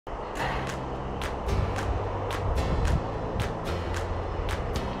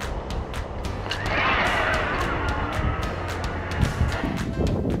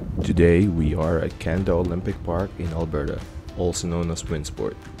Today we are at Canada Olympic Park in Alberta, also known as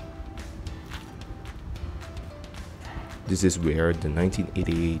Winsport. This is where the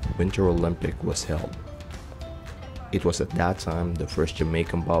 1988 Winter Olympic was held. It was at that time the first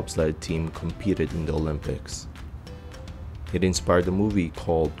Jamaican bobsled team competed in the Olympics. It inspired a movie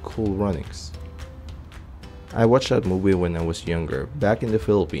called Cool Runnings. I watched that movie when I was younger, back in the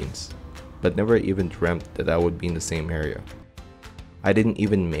Philippines, but never even dreamt that I would be in the same area. I didn't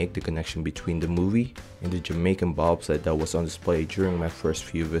even make the connection between the movie and the Jamaican bobsled that was on display during my first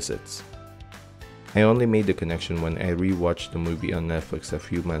few visits. I only made the connection when I rewatched the movie on Netflix a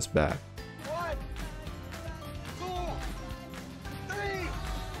few months back. 1, 2,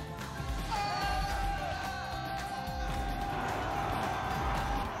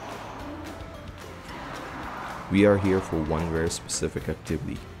 3. We are here for one very specific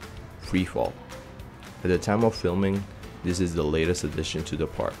activity, free fall. At the time of filming, this is the latest addition to the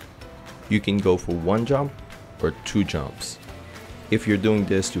park. You can go for one jump or two jumps. If you're doing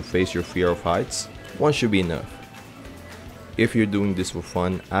this to face your fear of heights, one should be enough. If you're doing this for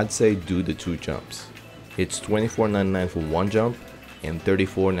fun, I'd say do the two jumps. It's $24.99 for one jump and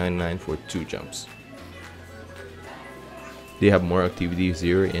 $34.99 for two jumps. They have more activities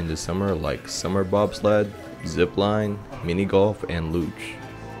here in the summer like summer bobsled, zip line, mini golf, and luge.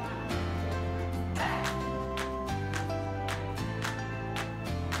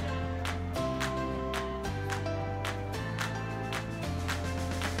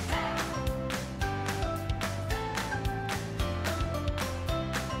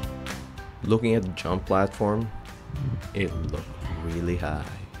 Looking at the jump platform, it looked really high.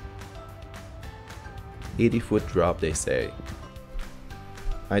 80-foot drop, they say.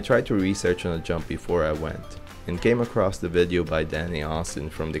 I tried to research on the jump before I went and came across the video by Danny Austin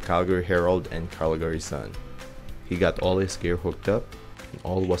from the Calgary Herald and Calgary Sun. He got all his gear hooked up and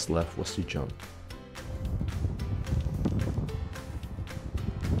all was left was to jump.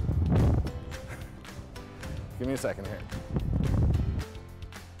 Give me a second here.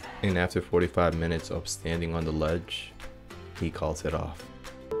 And after 45 minutes of standing on the ledge, he calls it off.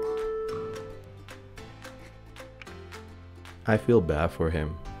 I feel bad for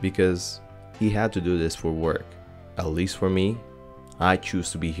him because he had to do this for work. At least for me, I choose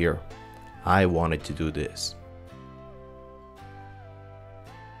to be here. I wanted to do this.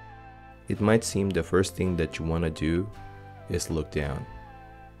 It might seem the first thing that you want to do is look down.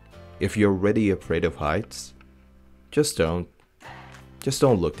 If you're already afraid of heights, just don't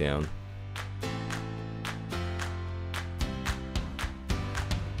look down.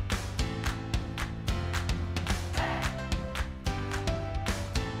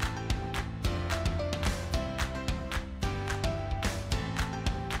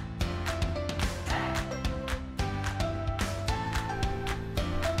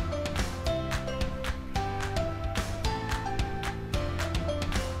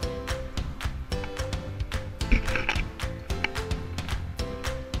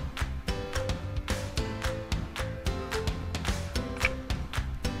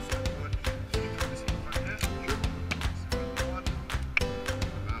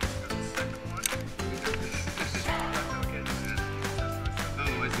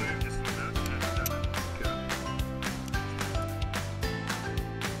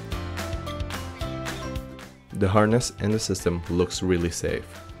 The harness and the system looks really safe.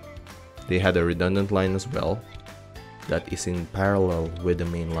 They had a redundant line as well that is in parallel with the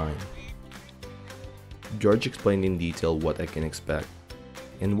main line. George explained in detail what I can expect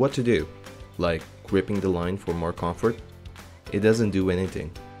and what to do, like gripping the line for more comfort. It doesn't do anything.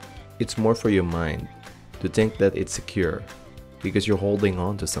 It's more for your mind to think that it's secure because you're holding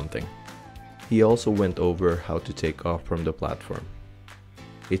on to something. He also went over how to take off from the platform.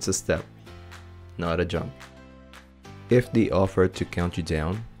 It's a step, not a jump. If they offer to count you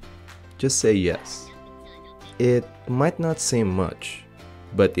down, just say yes. It might not seem much,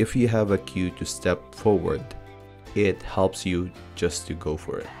 but if you have a cue to step forward, it helps you just to go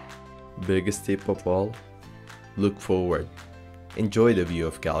for it. Biggest tip of all, look forward. Enjoy the view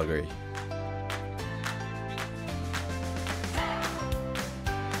of Calgary.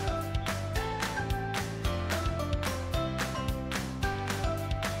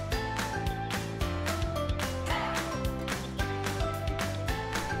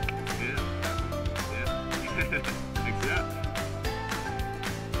 Exactly.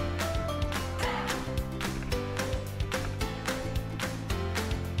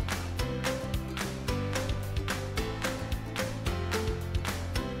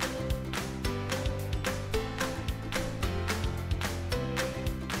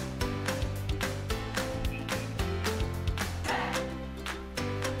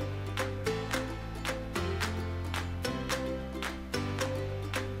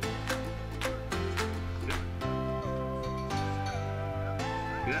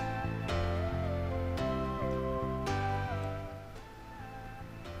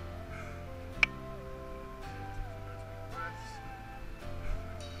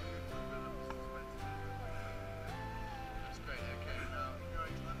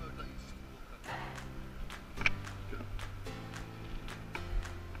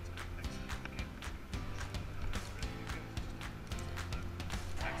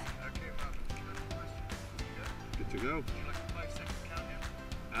 To go.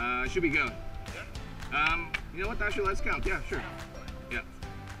 Should be go. You know what? Actually, let's count. Yeah, sure. Yeah.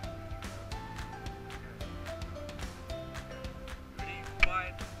 Ready?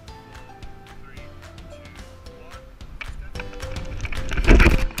 5, 4, 3, 2,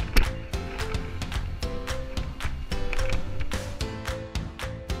 1.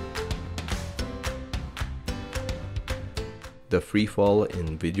 The free fall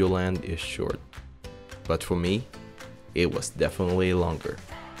in Videoland is short, but for me, it was definitely longer.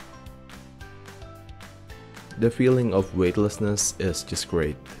 The feeling of weightlessness is just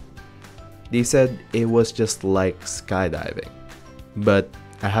great. They said it was just like skydiving, but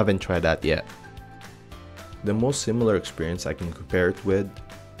I haven't tried that yet. The most similar experience I can compare it with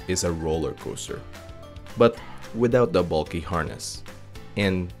is a roller coaster, but without the bulky harness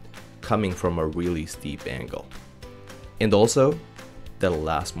and coming from a really steep angle. And also, that'll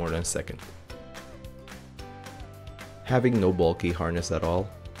last more than a second. Having no bulky harness at all,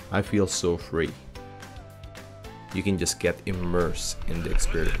 I feel so free. You can just get immersed in the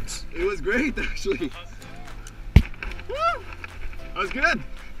experience. It was great, actually. Woo! That was good.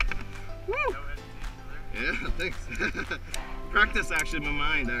 Woo! Yeah, thanks. Practice actually my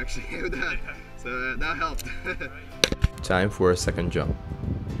mind actually with that, so that helped. Time for a second jump.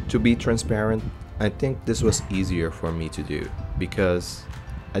 To be transparent, I think this was easier for me to do because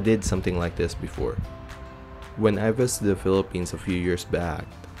I did something like this before. When I visited the Philippines a few years back,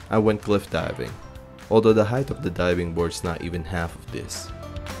 I went cliff diving, although the height of the diving board is not even half of this.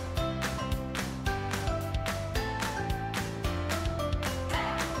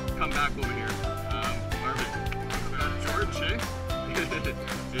 Come back over here. Marvin. George, eh?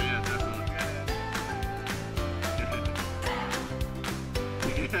 Yeah, definitely.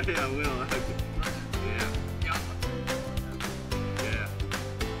 Yeah, I will. Yeah. Yeah.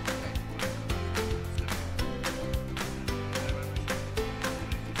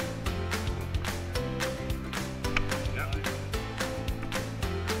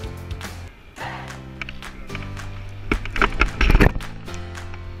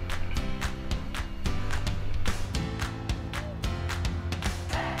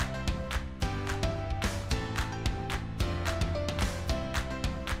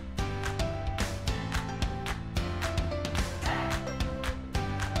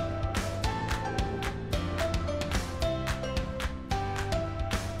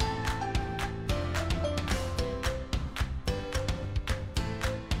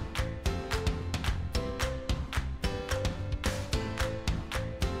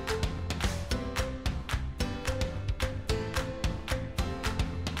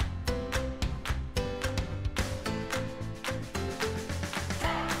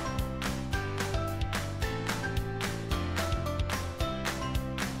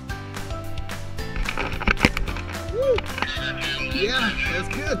 Yeah, that's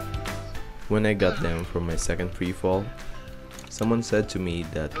good. When I got down from my second free fall, someone said to me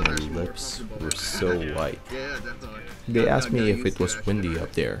that my lips were so white. Yeah, definitely. They asked me if it was windy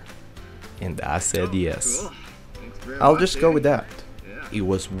up there, and I said yes. Cool. Thanks very I'll much, just go eh? with that. Yeah. It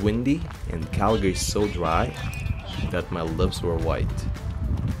was windy and Calgary so dry that my lips were white.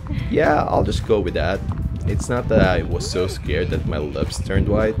 Yeah, I'll just go with that. It's not that I was so scared that my lips turned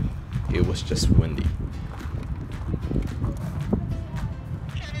white, it was just windy.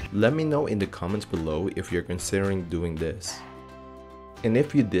 Let me know in the comments below if you're considering doing this. And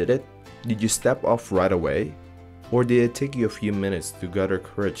if you did it, did you step off right away? Or did it take you a few minutes to gather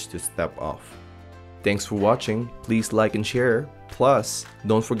courage to step off? Thanks for watching, please like and share. Plus,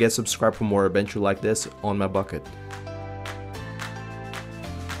 don't forget to subscribe for more adventure like this on my bucket.